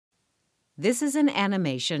This is an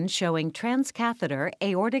animation showing transcatheter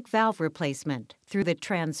aortic valve replacement through the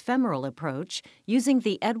transfemoral approach using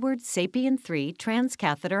the Edwards SAPIEN 3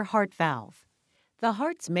 transcatheter heart valve. The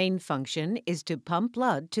heart's main function is to pump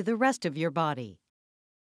blood to the rest of your body.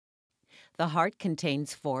 The heart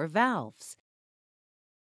contains 4 valves.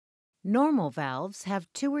 Normal valves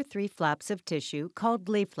have 2 or 3 flaps of tissue called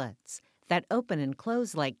leaflets that open and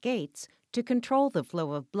close like gates to control the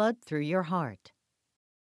flow of blood through your heart.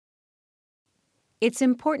 It's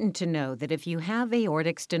important to know that if you have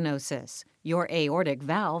aortic stenosis, your aortic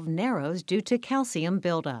valve narrows due to calcium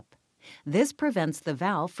buildup. This prevents the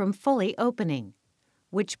valve from fully opening,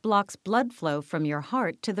 which blocks blood flow from your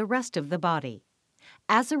heart to the rest of the body.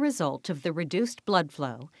 As a result of the reduced blood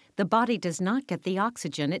flow, the body does not get the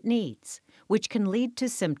oxygen it needs, which can lead to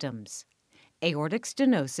symptoms. Aortic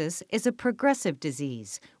stenosis is a progressive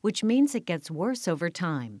disease, which means it gets worse over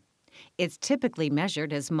time. It's typically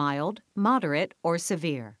measured as mild, moderate, or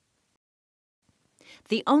severe.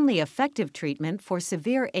 The only effective treatment for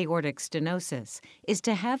severe aortic stenosis is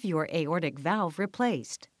to have your aortic valve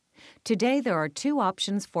replaced. Today, there are 2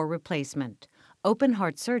 options for replacement: open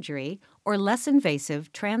heart surgery or less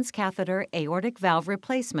invasive transcatheter aortic valve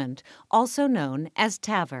replacement, also known as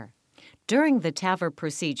Tavr. During the Tavr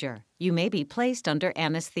procedure, you may be placed under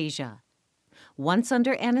anesthesia. Once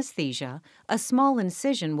under anesthesia, a small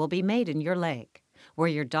incision will be made in your leg, where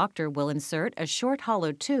your doctor will insert a short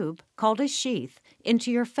hollow tube called a sheath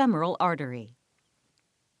into your femoral artery.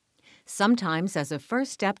 Sometimes, as a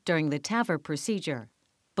first step during the Tavr procedure,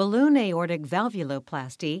 balloon aortic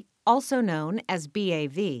valvuloplasty, also known as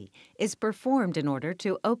BAV, is performed in order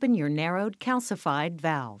to open your narrowed calcified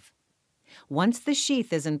valve. Once the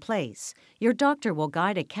sheath is in place, your doctor will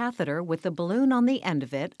guide a catheter with the balloon on the end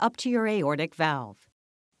of it up to your aortic valve.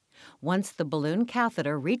 Once the balloon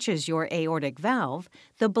catheter reaches your aortic valve,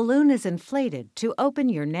 the balloon is inflated to open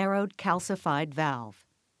your narrowed calcified valve.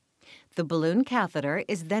 The balloon catheter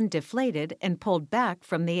is then deflated and pulled back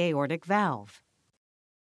from the aortic valve.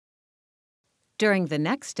 During the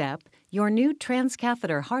next step, your new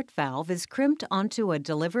transcatheter heart valve is crimped onto a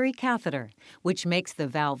delivery catheter, which makes the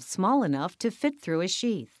valve small enough to fit through a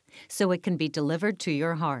sheath, so it can be delivered to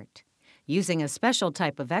your heart. Using a special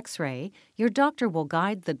type of X-ray, your doctor will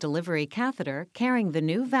guide the delivery catheter carrying the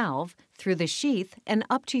new valve through the sheath and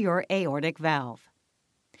up to your aortic valve.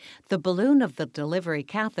 The balloon of the delivery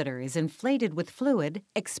catheter is inflated with fluid,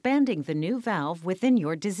 expanding the new valve within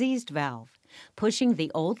your diseased valve, pushing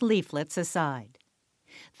the old leaflets aside.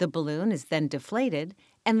 The balloon is then deflated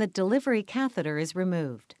and the delivery catheter is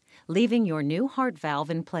removed, leaving your new heart valve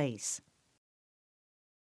in place.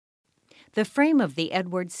 The frame of the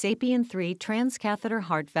Edwards SAPIEN 3 transcatheter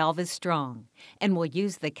heart valve is strong and will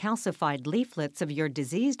use the calcified leaflets of your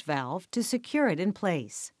diseased valve to secure it in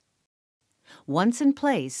place. Once in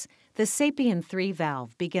place, the SAPIEN 3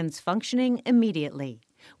 valve begins functioning immediately,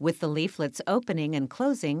 with the leaflets opening and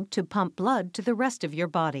closing to pump blood to the rest of your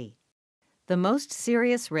body. The most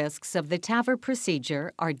serious risks of the Tavr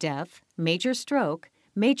procedure are death, major stroke,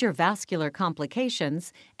 major vascular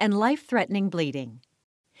complications, and life-threatening bleeding.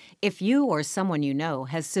 If you or someone you know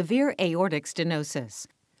has severe aortic stenosis,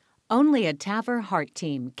 only a Tavr heart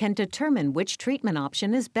team can determine which treatment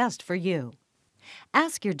option is best for you.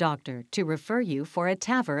 Ask your doctor to refer you for a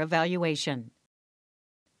Tavr evaluation.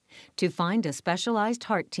 To find a specialized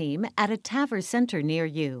heart team at a Tavr center near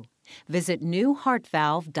you, visit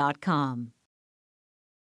newheartvalve.com.